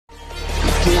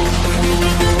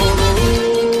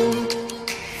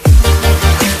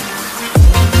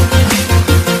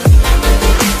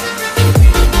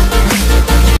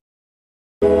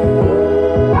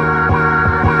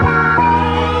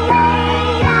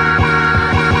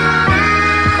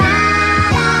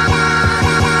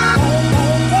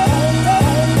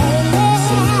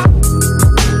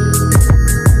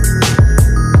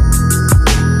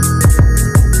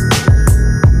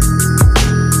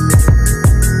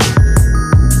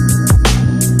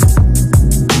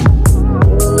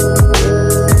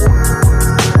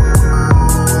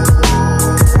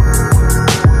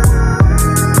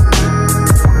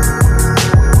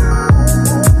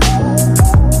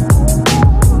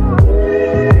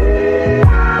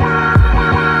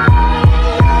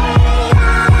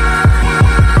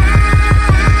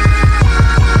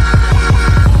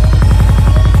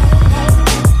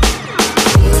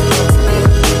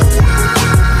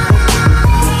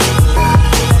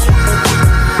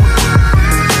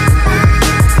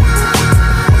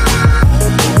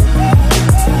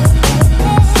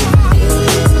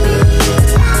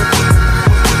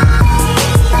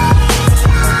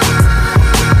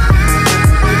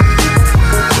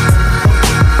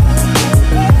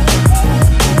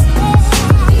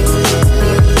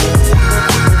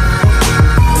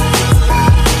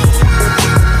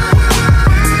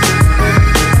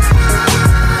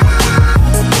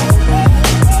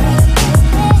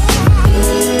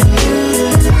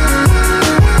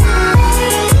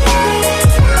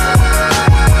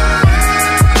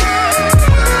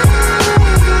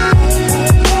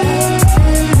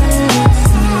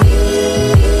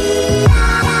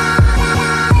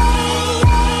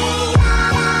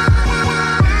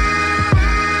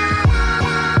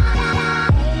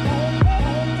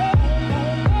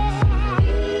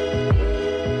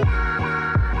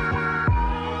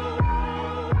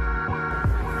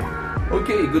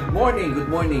Okay, good morning,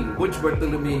 good morning. Butch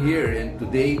Bartolome here, and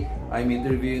today I'm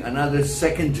interviewing another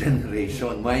second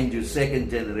generation. Mind you,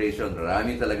 second generation.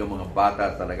 Marami talaga mga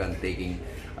bata talagang taking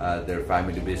their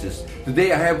family business.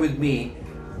 Today I have with me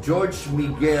George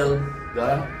Miguel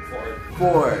the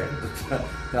Fourth.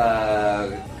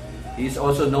 He's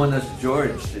also known as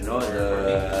George,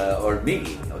 or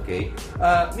Miggy. Okay,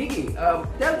 Miggy,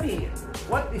 tell me,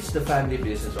 what is the family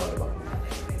business all about?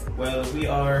 Well, we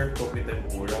are Topi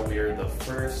Tempura. We are the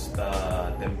first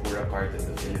tempura cart in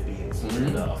the Philippines.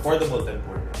 We're the affordable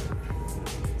tempura.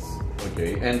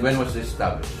 Okay, and when was this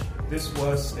established? This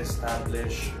was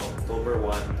established October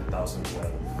 1,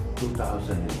 2012.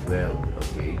 2012,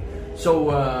 okay. So,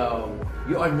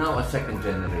 you are now a second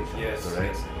generation, Yes,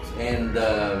 correct? yes. And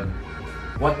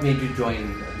what made you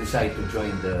decide to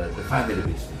join the family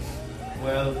business?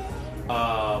 Well,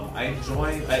 I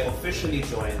officially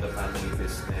joined the family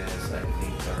business, I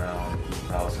think, around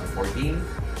 2014.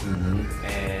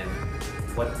 And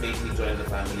what made me join the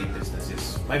family business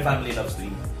is my family loves to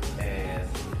eat. And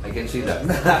I can see that.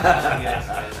 yes,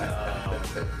 and,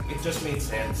 it just made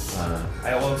sense.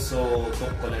 I also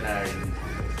took culinary.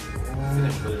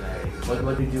 Finished culinary.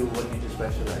 What did you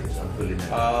specialize on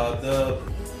culinary?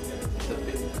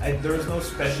 There was no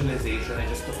specialization. I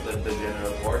just took the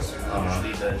general course.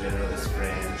 Usually the general is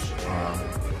French.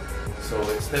 So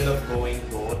instead of going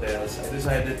to hotels, I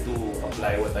decided to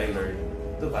apply what I learned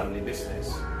to family business.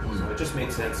 So it just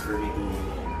made sense for me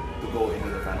to go into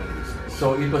the family business.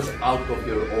 So it was out of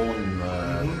your own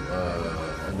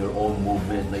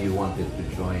movement that you wanted to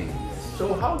join.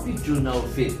 So how did you now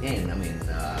fit in? I mean,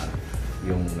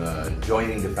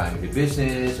 joining the family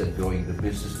business and growing the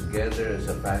business together as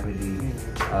a family.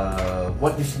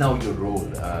 What is now your role?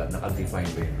 Naka-define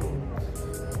ba yung role?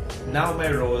 Now my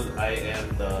role, I am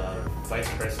the Vice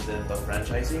President of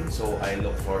Franchising. So I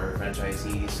look for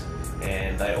franchisees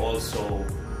and I also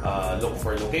look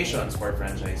for locations for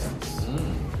franchisees.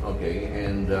 Okay,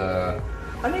 and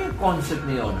ano yung concept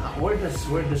niyon? Where does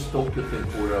Tokyo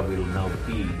Tempura will now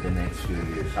be the next few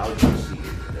years? How do you see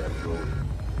it growing?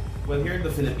 Well, here in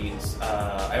the Philippines,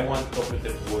 I want Tokyo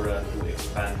Tempura to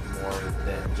expand more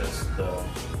than just the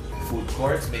food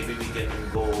courts. Maybe we can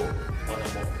go on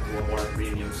to a more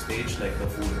premium stage like the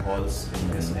food halls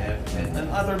in SM and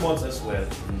other malls as well.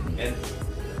 And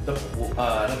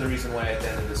another reason why I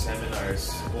attended the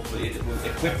seminars, hopefully it will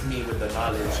equip me with the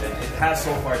knowledge, and it has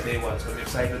so far day one, so I'm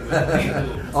excited with day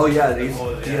two. Oh yeah,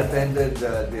 he attended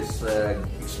this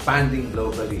expanding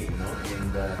globally,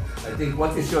 and I think,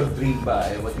 what is your dream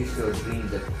ba? What is your dream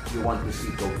that you want to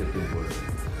see Tokyo Tempura?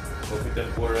 Tokyo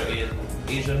Tempura in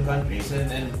Asian countries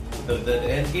and the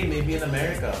end game maybe in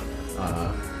America.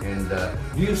 And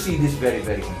do you see this very,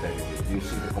 very competitive? Do you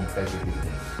see the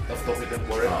competitiveness of Tokyo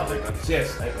Tempura in other countries?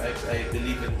 Yes, I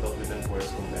believe in Tokyo Tempura's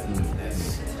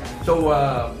competitiveness. So,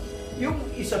 yung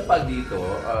isa pa dito,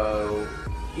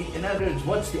 in other words,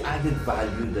 what's the added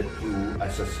value that you,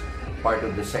 as a part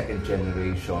of the second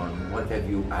generation, what have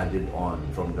you added on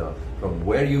from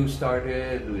where you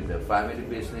started with the family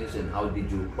business, and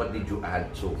what did you add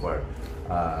so far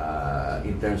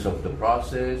in terms of the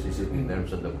process? Is it in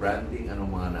terms of the branding?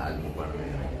 Anong mga na-add mo pa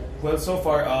ngayon? Well, so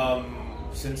far,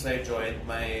 since I joined,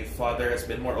 my father has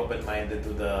been more open-minded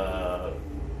to the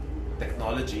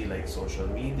technology like social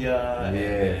media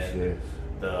and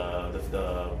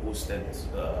the boosted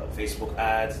Facebook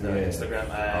ads, the Instagram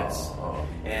ads,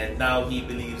 and now he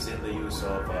believes in the use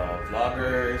of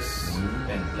vloggers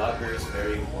and bloggers.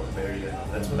 Very.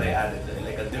 That's what I added,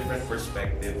 like a different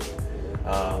perspective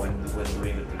when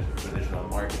doing the traditional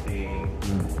marketing.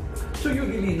 So you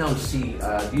really now see,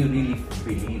 do you really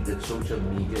believe that social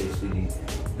media is really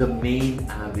the main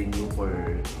avenue for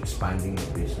expanding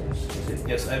your business? Is it?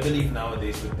 Yes, I believe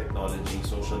nowadays with technology,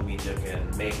 social media can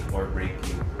make or break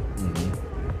you.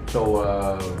 So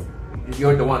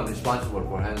you're the one responsible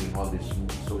for handling all this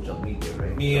social media,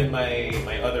 right? Me and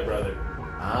my other brother.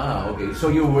 Okay. So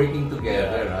you're working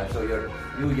together. So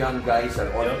you young guys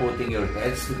are all putting your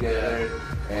heads together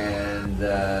and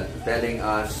telling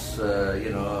us,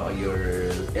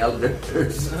 your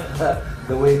elders,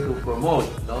 the way to promote.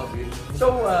 No?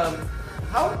 So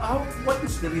what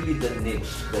is really the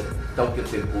niche that Tokyo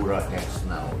Tempura has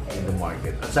now in the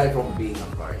market, aside from being a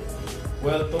cart?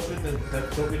 Well, Tokyo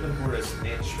Tempura's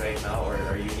niche right now, or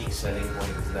our unique selling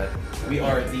point, is that we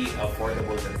are the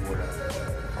affordable tempura.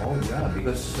 Oh yeah,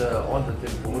 because all the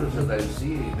tempuras that I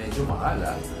see, medyo mahal.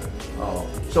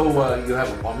 So you have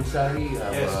a commissary, you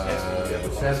have we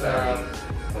have a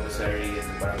commissary in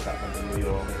Barangka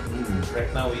Mandaluyong. Right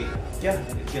now, it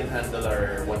can handle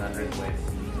our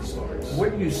 120 stores. Where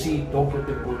do you see Tokyo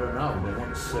Tempura now in the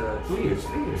next 2 years,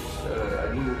 3 years?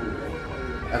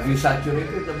 Have you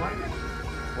saturated the market?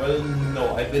 Well,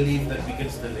 no. I believe that we can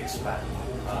still expand.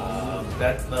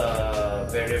 That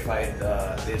verified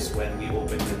this when we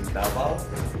opened in Davao.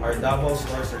 Our Davao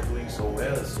stores are doing so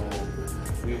well, so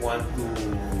we want to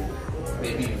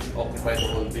maybe occupy the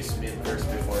whole Bismin first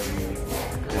before we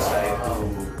decide to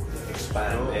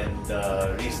expand. And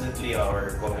recently,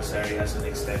 our commissary has an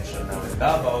extension now in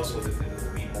Davao, so that it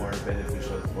will be more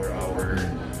beneficial for our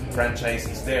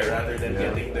franchisees there, rather than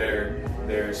getting their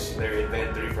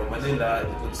inventory from Manila.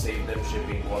 It would save them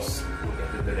shipping costs to get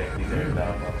it directly there in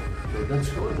Davao. So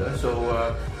that's good. So,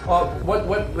 what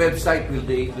website will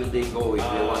they go if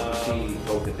they want to see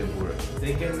Tokyo Tempura?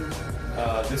 They can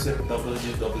visit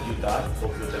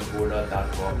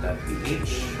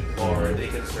www.tokyotempura.com.ph, or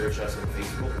they can search us on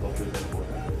Facebook, Tokyo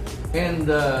Tempura. And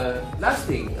last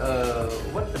thing,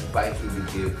 what advice would you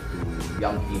give to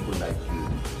young people like you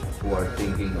who are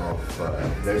thinking of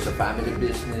there's a family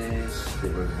business,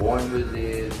 they were born with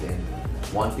it, and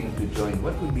wanting to join?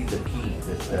 What would be the key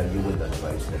that you would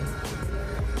advise them?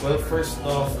 Well, first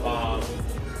off,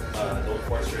 don't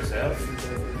force yourself.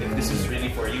 If this is really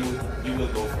for you, you will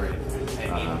go for it. I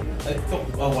mean, it took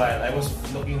a while. I was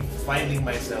finding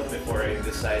myself before I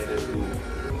decided to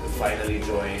finally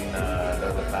join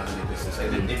the family business. I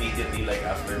didn't immediately, like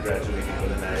after graduating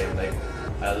culinary, like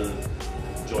I'll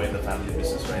join the family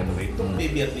business right away. It took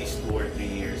maybe at least 2 or 3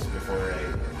 years before I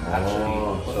actually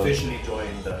officially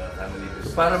joined the family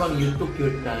business. So parang you took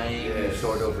your time, you Yes.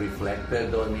 sort of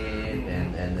reflected on it,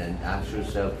 and then asked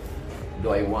yourself,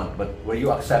 do I want? But were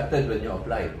you accepted when you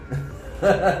applied?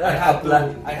 I had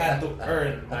to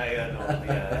earn my,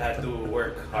 I had to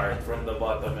work hard from the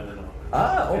bottom and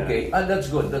Okay. And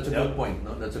that's good. That's a good Yep. point.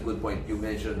 No, that's a good point. You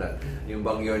mentioned that. Yung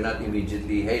bang you're not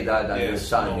immediately, hey dad, I'm your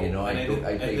son. No. I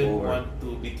take didn't over. want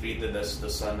to be treated as the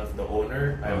son of the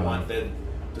owner. I wanted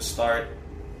to start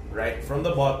right from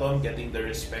the bottom, getting the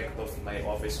respect of my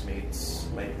office mates,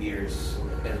 my peers,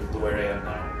 and to where I am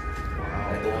now.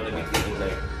 I don't want to be treated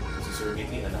like, this is Sir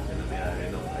Mickey, anak ka na may-ari.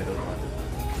 No, I don't want it.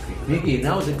 Mickey,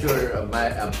 now that you're a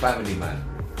family man,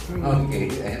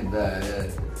 okay, and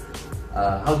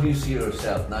how do you see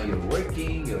yourself? Now you're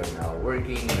working in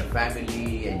a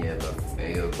family, and you have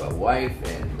a wife,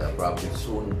 and probably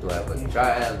soon to have a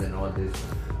child and all this.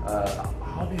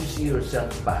 How do you see yourself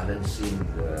balancing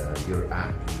your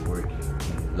acting, working,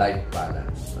 life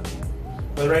balance?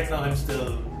 Well, right now I'm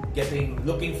still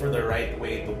looking for the right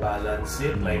way to balance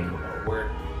it, like work,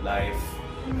 life,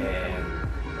 and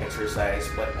exercise.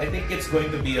 But I think it's going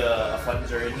to be a fun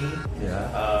journey. Yeah.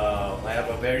 I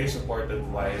have a very supportive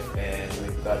wife, and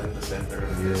we've got in the center of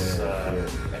this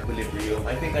equilibrium.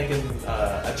 I think I can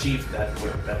achieve that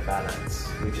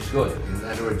balance. Which is good. In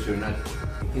other words, you're not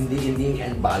in the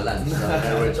end balance. In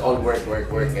other words, all work,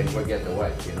 and forget the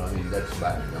wife. I mean, that's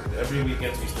bad. No? Every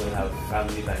weekend we still have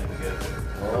family time together.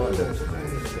 Oh, that's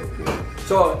nice. Okay.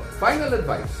 So, final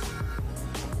advice.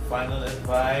 Final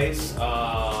advice.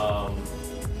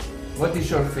 What is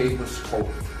your famous quote?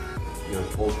 Your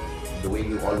quote, the way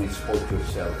you always quote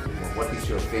yourself. What is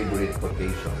your favorite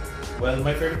quotation? Well,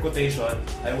 my favorite quotation,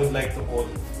 I would like to quote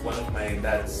one of my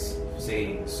dad's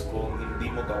sayings, kung hindi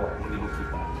mo gawa, hindi mo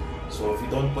kita. So if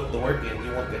you don't put the work in,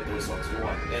 you won't get the results you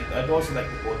want. And I'd also like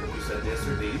to quote what you said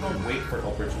yesterday, you don't wait for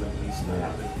opportunities to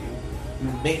happen to you. You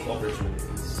make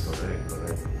opportunities. Correct.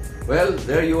 Well,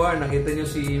 there you are. Nakita niyo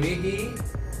si Miggy.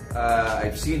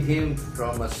 I've seen him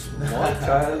from a small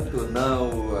child to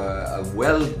now a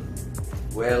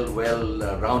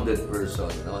well-rounded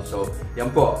person. No? So,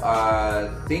 yan po.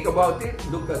 Think about it.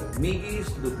 Look at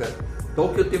Miggy's. Look at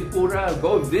Tokyo Tempura.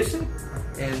 Go visit.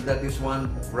 And that is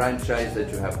one franchise that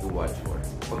you have to watch for.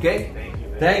 Okay? Thank you.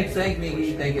 Thank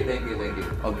Miggy. Thank you.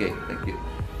 Okay, thank you.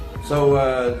 So,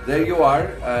 there you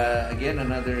are. Again,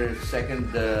 another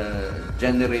second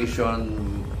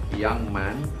generation young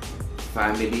man.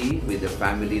 Family, with a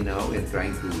family now, and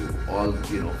trying to all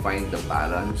find the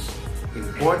balance.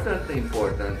 Important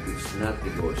is not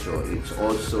negosyo, it's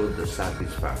also the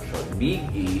satisfaction.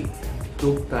 Miggy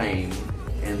took time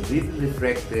and really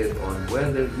reflected on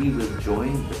whether he will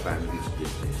join the family's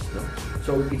business. No?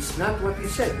 So it's not what he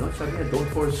said. No? Sabi niya,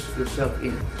 don't force yourself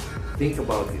in. Think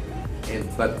about it.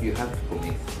 But you have to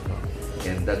commit. No?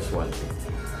 And that's one thing.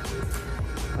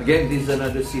 Again, this is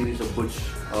another series of Butch,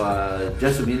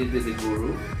 Just a Minute with the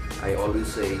Guru. I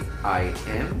always say, I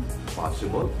am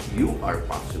possible, you are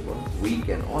possible, we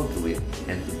can all do it,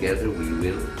 and together we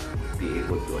will be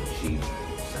able to achieve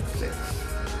success.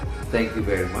 Thank you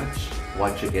very much.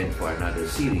 Watch again for another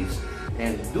series,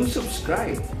 and do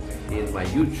subscribe in my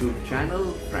YouTube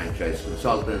channel, Franchise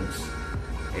Consultants.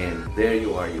 And there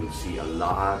you are, you'll see a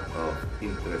lot of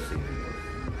interesting people.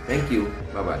 Thank you.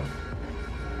 Bye-bye.